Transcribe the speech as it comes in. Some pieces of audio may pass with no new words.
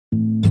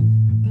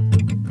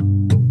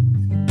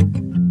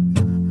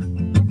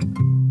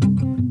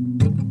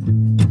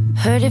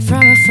Heard it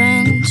from a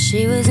friend,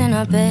 she was in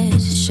our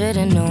bed,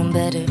 should've known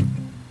better.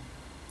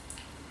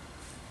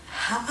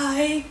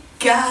 Hi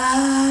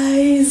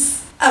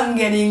guys! I'm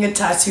getting a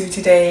tattoo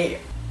today.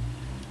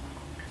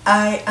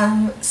 I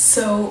am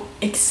so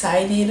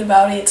excited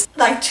about it.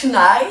 Like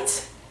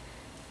tonight,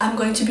 I'm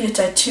going to be a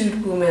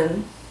tattooed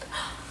woman.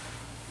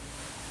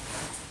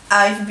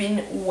 I've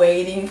been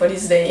waiting for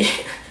this day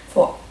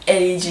for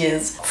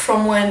ages.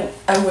 From when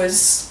I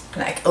was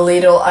like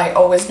little, I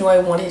always knew I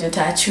wanted a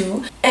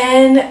tattoo,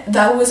 and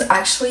that was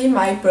actually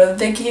my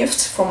birthday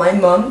gift for my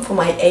mom for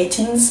my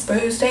 18th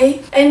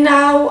birthday, and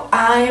now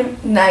I'm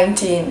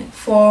 19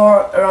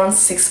 for around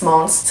 6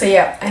 months. So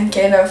yeah, I'm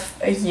kind of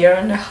a year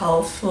and a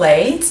half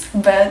late,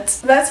 but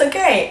that's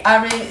okay.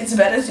 I mean, it's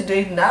better to do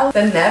it now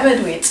than never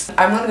do it.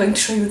 I'm not going to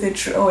show you the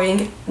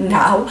drawing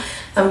now.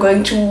 I'm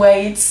going to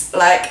wait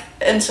like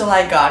until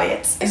I got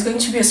it. It's going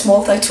to be a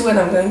small tattoo and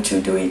I'm going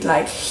to do it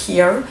like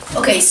here.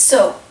 Okay,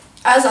 so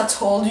as I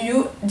told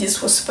you,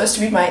 this was supposed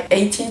to be my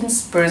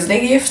 18th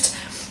birthday gift,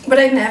 but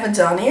I never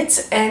done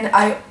it, and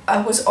I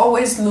was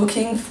always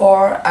looking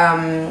for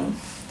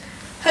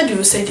how do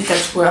you say the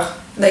tattooer?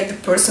 Like the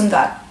person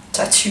that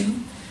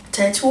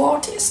tattoo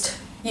artist?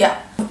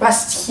 Yeah. The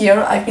past year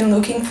I've been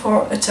looking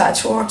for a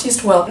tattoo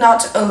artist. Well,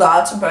 not a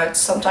lot, but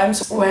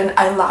sometimes when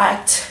I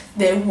liked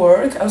their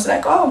work, I was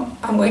like, oh,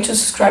 I'm going to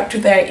subscribe to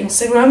their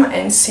Instagram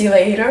and see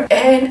later.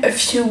 And a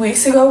few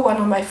weeks ago, one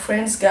of my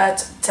friends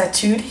got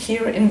tattooed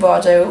here in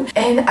Bordeaux,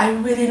 and I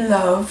really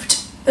loved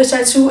the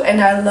tattoo,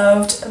 and I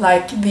loved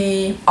like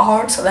the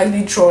art, like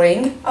the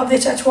drawing of the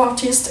tattoo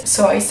artist.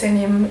 So I sent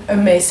him a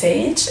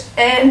message,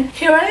 and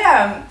here I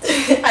am.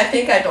 I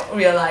think I don't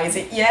realize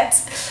it yet.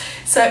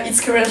 So it's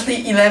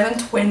currently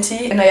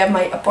 11:20 and I have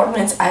my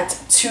appointment at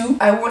 2.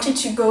 I wanted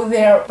to go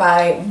there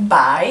by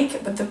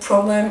bike, but the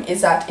problem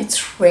is that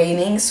it's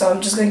raining, so I'm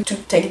just going to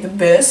take the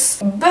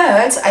bus.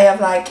 But I have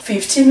like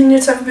 15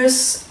 minutes of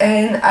bus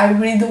and I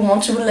really don't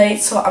want to be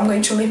late, so I'm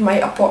going to leave my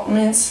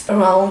appointment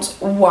around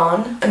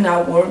 1, an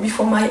hour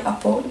before my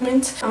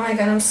appointment. Oh my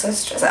god, I'm so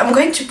stressed. I'm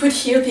going to put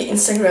here the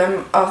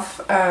Instagram of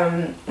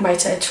my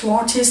tattoo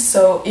artist,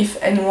 so if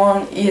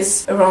anyone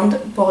is around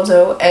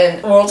Bordeaux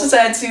and wants a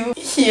tattoo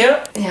here.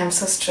 Yeah, I'm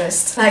so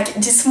stressed. Like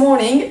this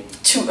morning,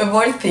 to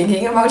avoid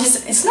thinking about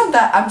it, it's not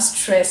that I'm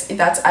stressed, it's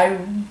that I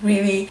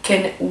really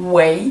can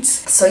wait.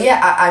 So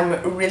yeah,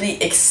 I'm really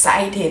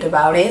excited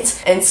about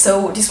it. And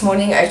so this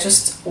morning I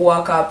just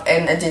woke up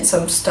and I did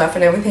some stuff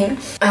and everything.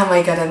 Oh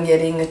my god, I'm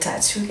getting a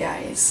tattoo,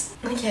 guys.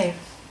 Okay.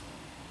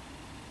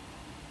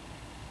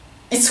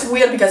 It's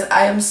weird because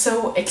I am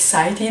so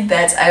excited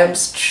that I am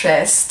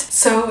stressed.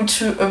 So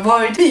to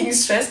avoid being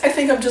stressed, I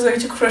think I'm just going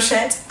to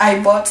crochet. I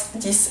bought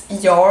this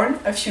yarn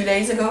a few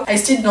days ago. I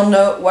still don't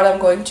know what I'm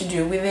going to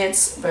do with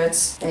it,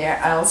 but yeah,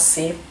 I'll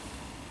see.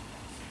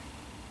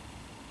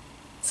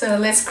 So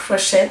let's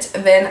crochet,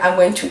 then I'm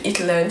going to eat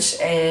lunch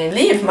and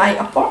leave my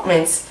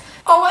apartment.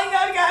 Oh my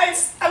god,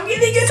 guys, I'm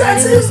getting a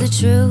tattoo! It was the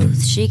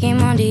truth, she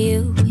came onto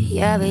you,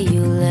 yeah, but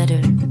you let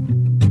her.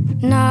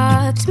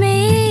 Knocked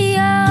me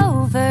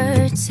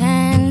over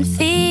 10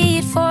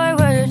 feet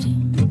forward.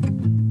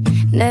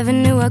 Never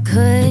knew I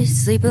could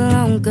sleep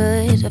alone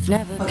good. I've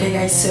never. Okay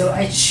guys, so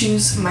I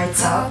choose my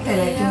top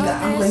and I think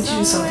that I'm going to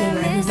do something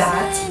like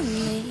that.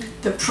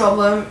 The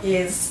problem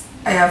is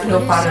I have no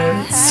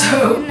pattern,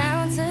 so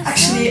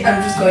actually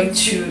I'm just going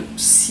to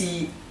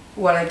see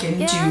what I can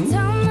do. I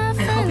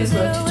hope it's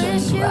going to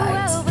turn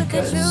right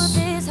because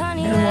I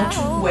don't want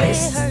to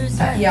waste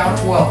that yarn.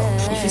 Well,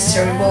 if it's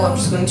terrible, I'm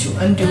just going to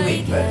undo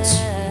it, but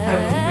I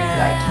would really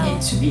like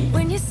it to be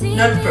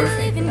not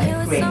perfect, but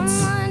like great.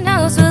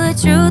 Well, the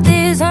truth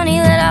is, honey,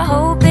 that I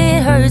hope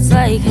it hurts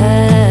like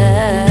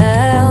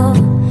hell,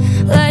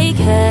 like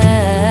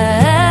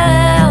hell.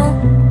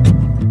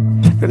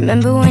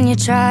 Remember when you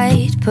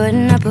tried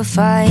putting up a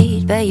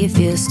fight? Bet you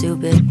feel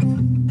stupid.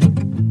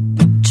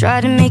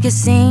 Tried to make a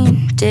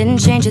scene, didn't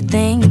change a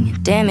thing.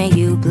 Damn it,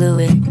 you blew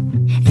it.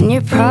 And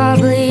you're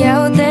probably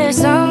out there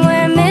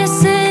somewhere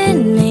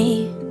missing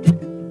me.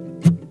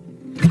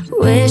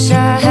 Wish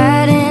I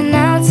had an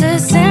ounce of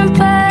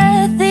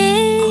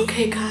sympathy.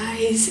 Okay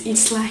guys,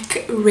 it's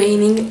like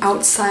raining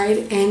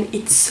outside and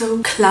it's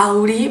so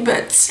cloudy,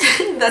 but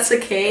that's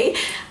okay.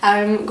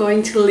 I'm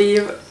going to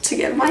leave to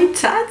get my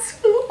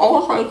tattoo.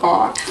 Oh my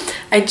god.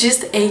 I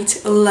just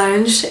ate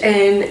lunch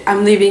and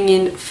I'm leaving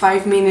in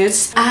 5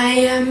 minutes. I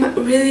am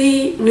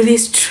really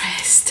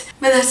stressed.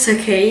 But that's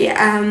okay.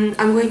 I'm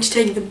going to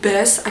take the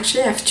bus.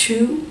 Actually, I have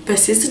 2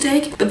 buses to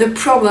take. But the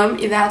problem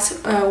is that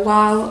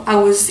while I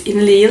was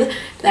in Lille,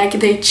 like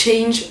they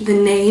changed the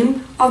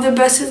name of the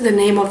buses, the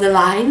name of the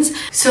lines.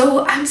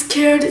 So I'm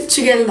scared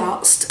to get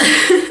lost.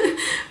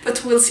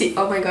 But we'll see.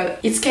 Oh my god,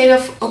 it's kind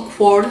of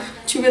awkward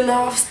to be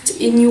lost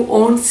in your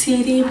own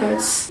city.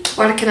 But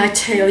what can I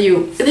tell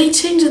you? They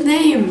changed the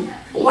name.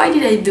 Why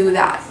did I do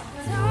that?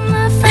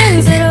 My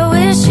friends that I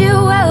wish you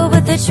well,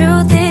 but the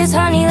truth is,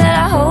 honey, that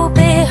I hope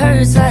it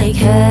hurts like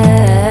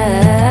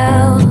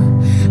hell,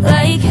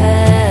 like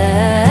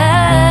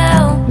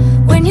hell.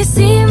 When you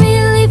see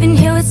me leaving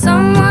here with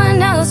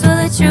someone else,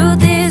 well, the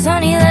truth is,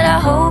 honey, that I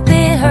hope it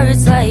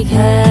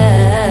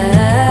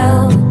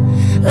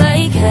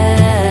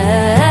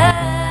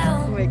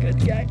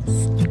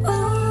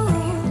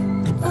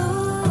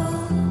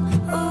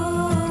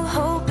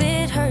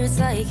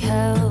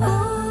hell.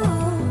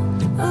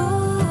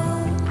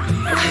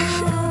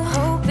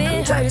 Hope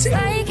it hurts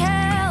like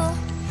hell.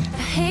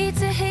 I hate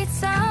to hate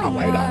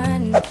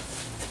someone.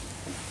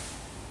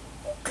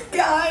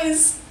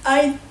 Guys,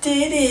 I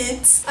did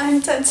it!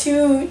 I'm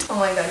tattooed! Oh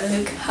my god,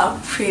 look how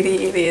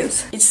pretty it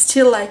is. It's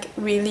still like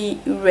really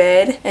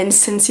red and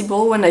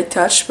sensible when I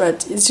touch,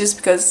 but it's just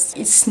because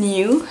it's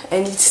new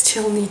and it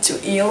still needs to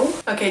heal.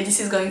 Okay, this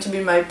is going to be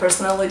my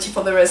personality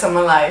for the rest of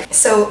my life.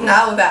 So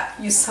now that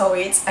you saw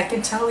it, I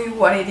can tell you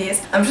what it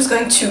is. I'm just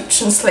going to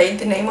translate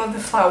the name of the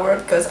flower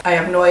because I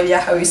have no idea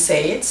how you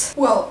say it.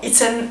 Well,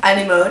 it's an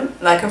anemone,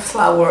 like a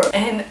flower,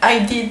 and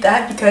I did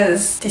that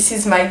because this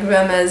is my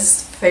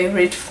grandma's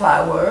favorite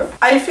flower.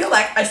 I feel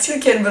like I still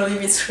can't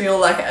believe it's real.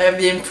 Like I have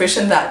the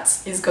impression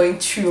that it's going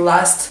to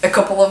last a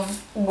couple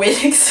of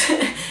weeks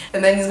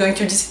and then it's going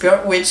to disappear,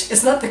 which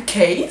is not the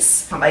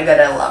case. Oh my god,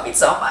 I love it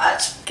so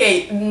much.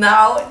 Okay,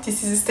 now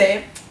this is a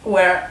step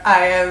where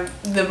I am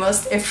the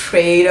most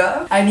afraid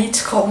of. I need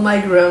to call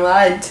my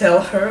grandma and tell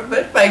her,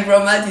 but my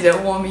grandma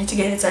didn't want me to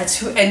get a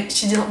tattoo and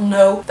she didn't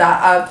know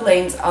that I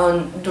planned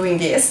on doing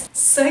this.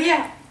 So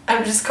yeah,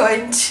 I'm just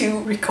going to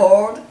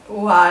record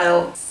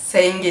while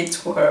saying it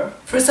to her.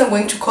 First I'm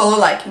going to call her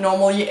like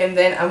normally and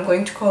then I'm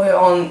going to call her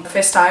on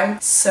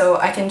FaceTime so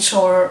I can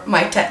show her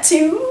my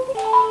tattoo.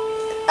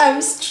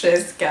 I'm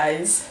stressed,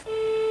 guys.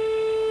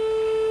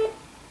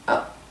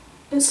 Oh,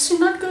 is she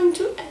not going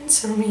to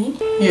answer me?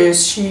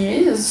 Yes,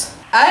 she is.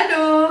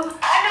 Allô?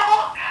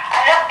 Allô?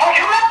 Alors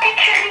bonjour ma petite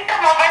chérie,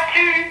 comment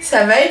vas-tu?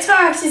 Ça va et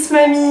toi, ma petite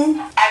mamie?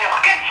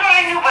 Alors quelles sont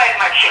les nouvelles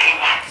ma chérie?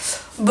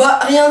 Bah,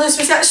 rien de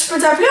spécial. Je peux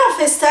t'appeler en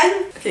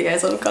FaceTime? Okay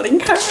guys, I'm calling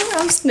her.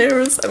 I'm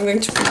nervous. I'm going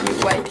to put you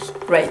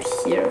right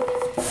here.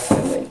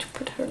 I'm going to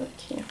put her like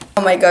here.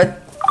 Oh my god.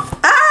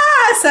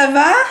 Ah, ça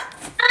va?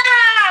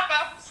 Ah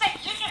bah ça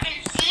y est, j'ai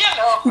réussi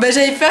alors. Bah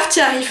j'avais peur que tu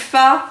n'y arrives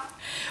pas.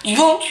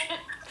 Bon,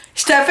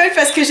 je t'appelle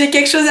parce que j'ai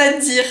quelque chose à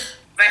te dire.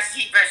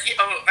 Vas-y, vas-y,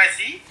 oh,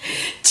 vas-y.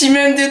 Tu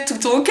m'aimes de tout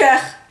ton cœur.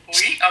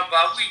 Oui, ah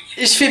bah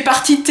oui. Et je fais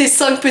partie de tes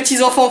 5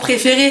 petits-enfants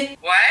préférés.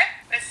 Ouais,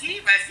 vas-y,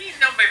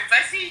 non mais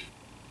vas-y.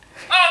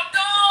 Oh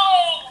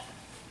non!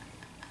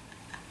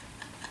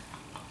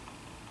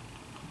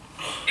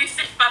 Et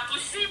c'est pas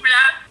possible,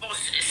 hein? Bon,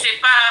 c'est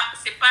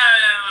pas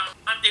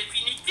un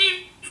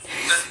définitif.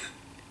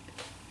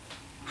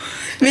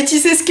 Mais tu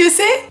sais ce que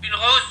c'est? Une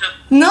rose.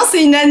 Non,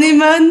 c'est une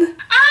anémone.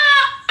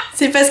 Ah!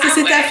 C'est parce que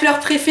c'est ta ouais. fleur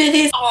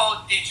préférée. Oh,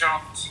 t'es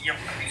gentil en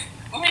plus.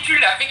 Mais tu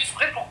l'as fait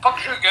exprès pour pas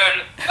que je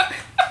gueule.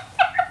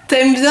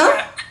 T'aimes bien?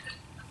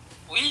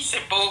 Oui,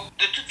 c'est beau.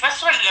 De toute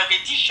façon, je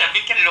l'avais dit, je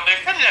savais qu'elle l'aurait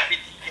fait, je l'avais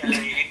dit. Elle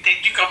était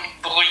têtue comme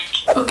une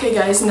brique. Okay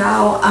guys,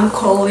 now I'm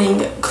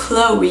calling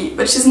Chloe,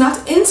 but she's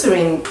not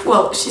answering.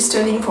 Well, she's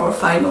studying for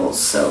finals,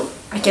 so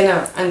I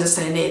cannot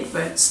understand it,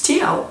 but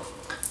still.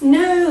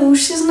 No,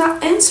 she's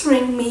not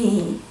answering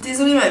me.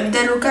 Désolée ma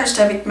vida loca,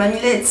 j'étais avec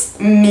Mamilette.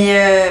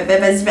 Mais bah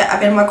vas-y, bah,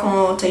 appelle-moi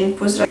quand t'as une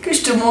pause là, que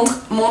je te montre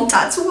mon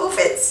tatou en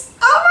fait.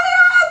 Oh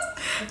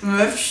my god!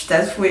 Meuf, je suis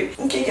tatouée.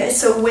 Okay guys,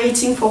 so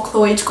waiting for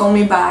Chloe to call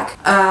me back.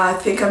 I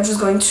think I'm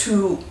just going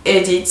to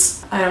edit.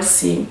 I'll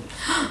see.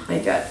 Oh my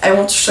god, I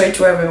want to show it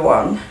to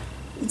everyone.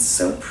 It's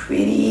so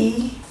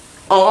pretty.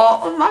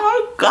 Oh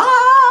my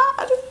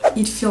god!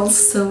 It feels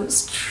so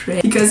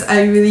strange because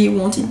I really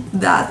wanted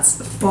that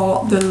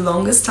for the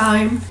longest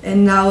time,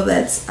 and now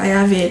that I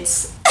have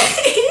it,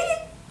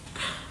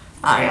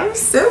 I am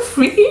so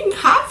freaking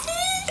happy.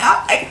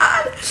 Oh my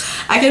god!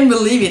 I can't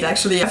believe it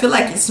actually. I feel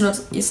like it's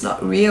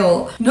not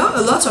real. Not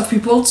a lot of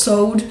people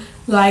told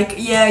like,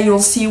 yeah,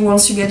 you'll see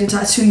once you get a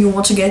tattoo you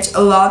want to get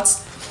a lot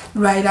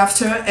right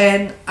after,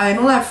 and I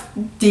don't have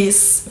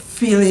this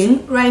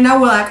feeling right now.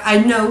 Well, like I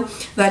know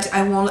that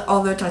I want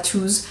other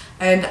tattoos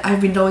and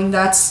I've been doing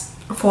that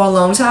for a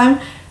long time.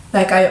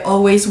 Like I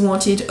always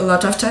wanted a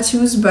lot of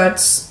tattoos, but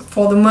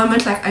for the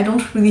moment like I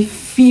don't really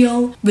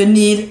feel the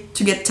need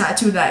to get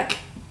tattooed like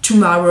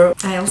tomorrow.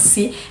 I'll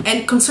see.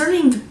 And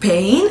concerning the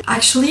pain,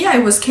 actually I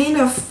was kind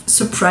of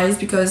surprised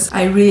because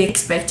I really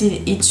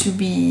expected it to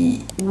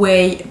be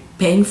way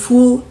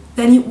painful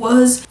than it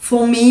was.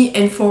 For me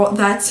and for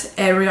that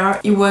area,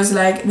 it was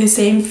like the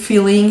same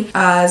feeling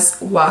as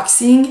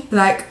waxing.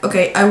 Like,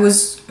 okay, I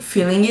was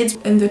feeling it,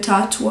 and the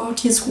tattoo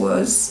artist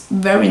was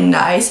very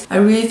nice. I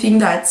really think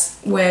that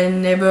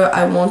whenever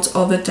I want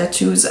other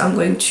tattoos, I'm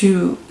going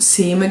to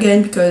see him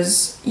again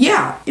because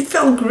yeah, it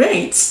felt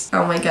great.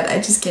 Oh my god, I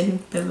just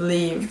can't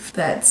believe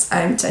that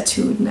I'm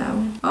tattooed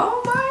now.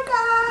 Oh my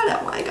god,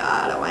 oh my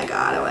god, oh my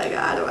god, oh my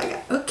god, oh my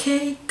god.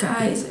 Okay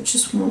guys, I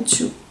just want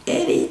to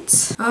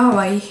edit. Oh,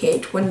 I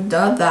hate when it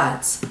does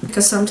that,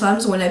 because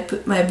sometimes when I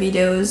put my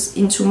videos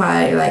into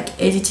my like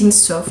editing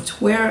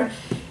software,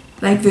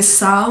 like the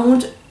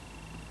sound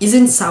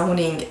isn't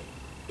sounding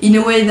in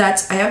a way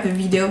that I have the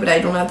video but I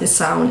don't have the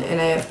sound, and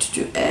I have to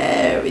do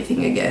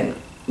everything again.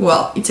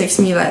 Well, it takes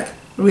me like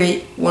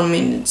really 1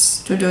 minute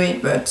to do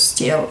it, but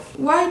still.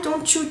 Why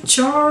don't you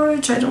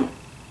charge? I don't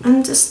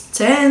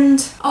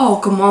understand.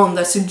 Oh, come on,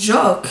 that's a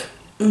joke.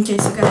 Okay,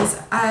 so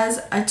guys, as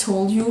I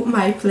told you,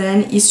 my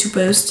plan is to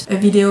post a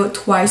video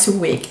twice a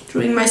week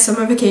during my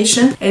summer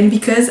vacation, and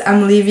because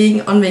I'm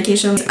living on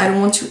vacation, I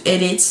don't want to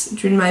edit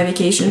during my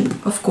vacation,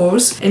 of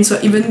course. And so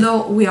even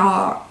though we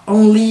are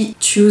only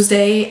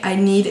Tuesday, I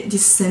need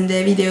this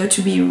Sunday video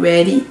to be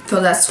ready. So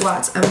that's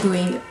what I'm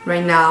doing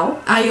right now.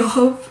 I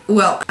hope,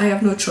 well, I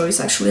have no choice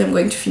actually, I'm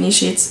going to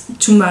finish it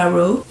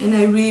tomorrow, and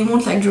I really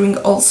want like during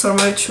all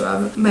summer to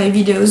have my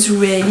videos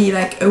ready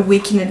like a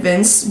week in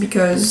advance,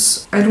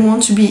 because I don't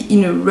want to be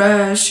in a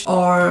rush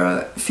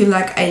or feel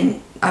like I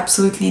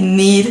absolutely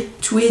need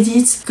to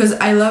edit, because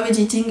I love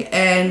editing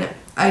and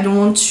I don't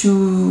want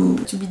to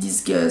be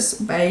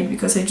disgusted by it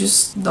because I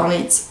just done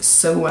it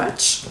so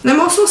much. And I'm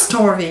also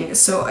starving,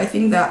 so I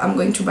think that I'm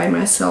going to buy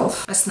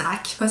myself a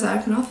snack because I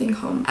have nothing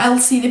home. I'll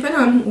see, depending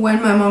on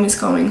when my mom is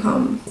coming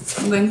home.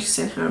 I'm going to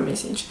send her a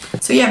message.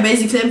 So yeah,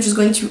 basically I'm just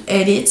going to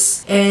edit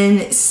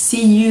and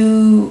see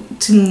you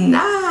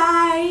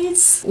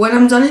tonight when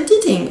I'm done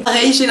editing.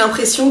 Pareil, j'ai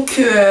l'impression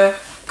que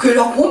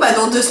leur bon bah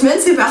dans 2 semaines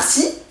c'est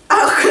parti.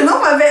 Alors que non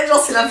ma belle,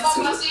 genre c'est la Non,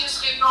 moi aussi je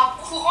serais en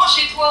courant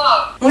chez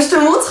toi. Moi je te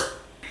montre.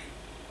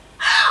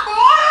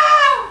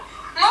 Waouh!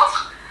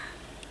 Montre!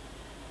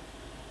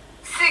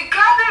 C'est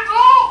grave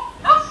beau!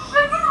 Oh,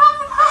 c'est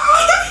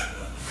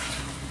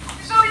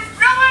j'ai envie de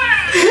pleurer!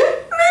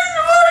 Mais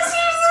moi aussi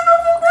je sais pas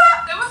pourquoi!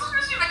 Mais moi aussi je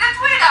me suis fait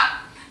tatouer là!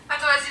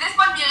 Attends, vas-y,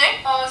 laisse-moi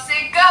admirer. Oh,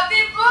 c'est grave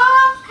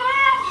beau,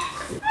 frère!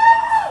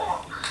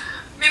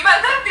 Mais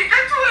madame, t'es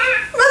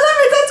tatouée! Madame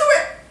est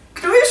tatouée!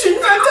 Chloé, je suis une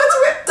femme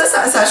tatouée!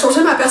 Ça a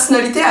changé ma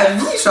personnalité à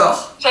vie,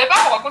 genre! J'avais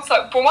pas à me rendre compte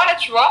ça. Pour moi, là,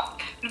 tu vois,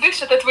 le fait que je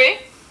sois tatouée,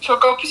 je suis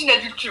encore plus une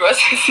adulte, tu vois.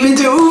 Mais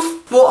de ouf!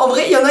 Bon, en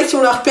vrai, il y en a qui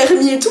ont leur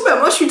permis et tout, bah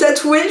moi je suis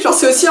tatouée, genre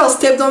c'est aussi un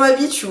step dans ma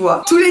vie, tu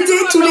vois. Tout l'été,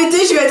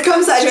 je vais être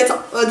comme ça, je vais être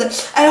en mode.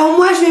 Alors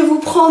moi, je vais vous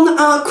prendre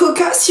un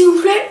coca, s'il vous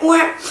plaît?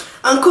 Ouais.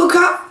 Un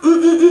coca,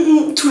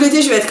 tout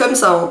l'été je vais être comme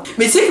ça hein.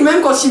 Mais tu sais que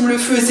même quand il me le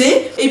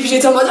faisait, et puis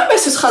j'étais en mode ah, bah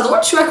ce sera drôle,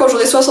 tu vois, quand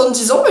j'aurai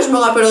 70 ans, bah, je me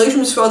rappellerai que je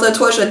me suis fait un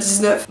tatouage à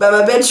 19. Bah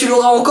ma belle, tu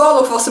l'auras encore,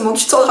 donc forcément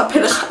tu t'en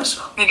rappelleras,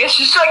 genre. Mais gars, je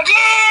suis choquée,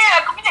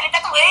 la copine elle est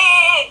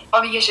tatouée. Oh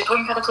mais gars, j'ai trop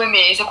envie de me faire tatouer,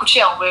 mais ça coûte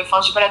cher en vrai, enfin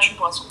j'ai pas la thune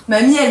pour l'instant.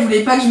 Mamie, elle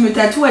voulait pas que je me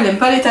tatoue, elle aime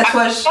pas les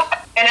tatouages.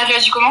 Elle a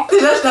réagi comment?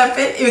 Déjà je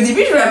l'appelle, et au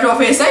début je voulais l'appeler en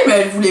FaceTime, mais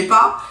elle voulait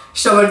pas. Je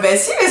suis en mode bah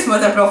si, laisse-moi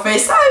t'appeler en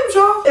FaceTime,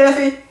 genre. Elle a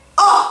fait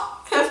oh!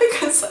 Elle a fait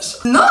comme ça.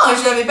 Non,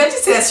 je l'avais pas dit,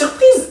 c'est la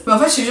surprise. Mais en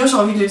fait, je te jure, j'ai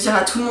envie de le dire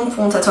à tout le monde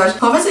pour mon tatouage.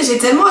 En fait, j'ai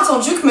tellement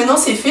attendu que maintenant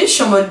c'est fait, je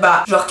suis en mode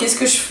bah, genre qu'est-ce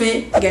que je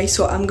fais? Guys,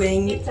 so I'm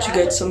going to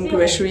get some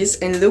groceries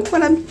and look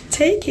what I'm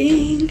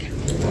taking.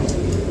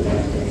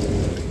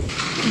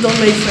 Don't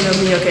make fun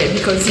of me, okay?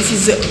 Because this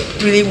is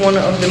really one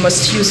of the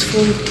most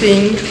useful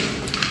things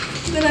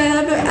that I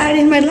ever had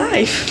in my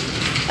life.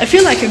 I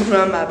feel like a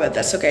grandma, but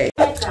that's okay.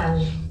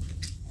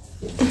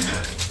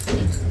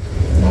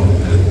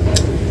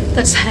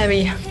 That's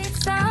heavy.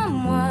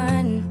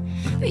 Someone,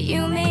 but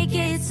you make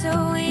it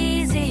so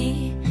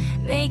easy,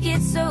 make it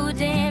so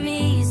damn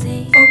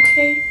easy.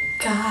 Okay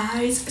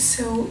guys,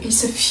 so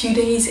it's a few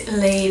days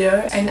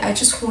later and I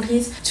just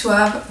wanted to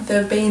have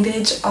the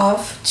bandage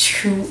off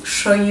to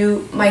show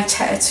you my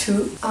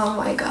tattoo. Oh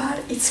my god,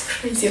 it's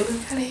crazy, look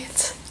at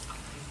it.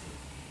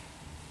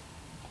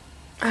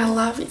 I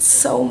love it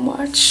so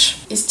much.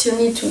 I still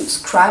need to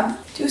scrub,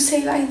 to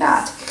say like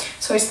that.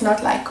 So it's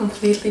not like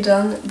completely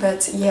done,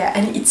 but yeah,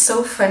 and it's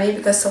so funny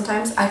because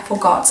sometimes I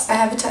forgot I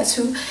have a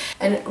tattoo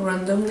and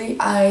randomly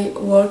I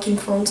walk in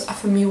front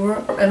of a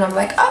mirror and I'm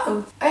like,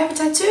 oh, I have a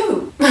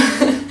tattoo.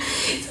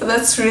 So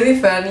that's really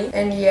funny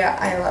and yeah,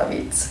 I love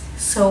it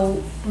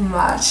so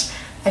much.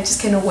 I just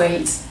can't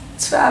wait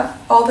to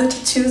have all the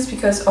tattoos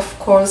because of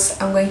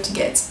course I'm going to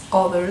get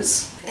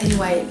others.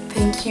 Anyway,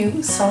 thank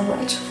you so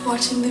much for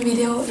watching the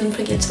video. Don't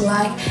forget to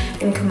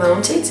like and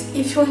comment it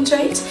if you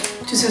enjoyed,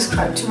 to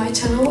subscribe to my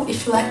channel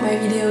if you like my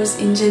videos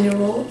in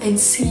general, and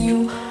see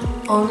you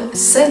on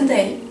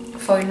Sunday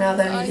for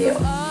another video.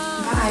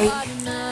 Bye!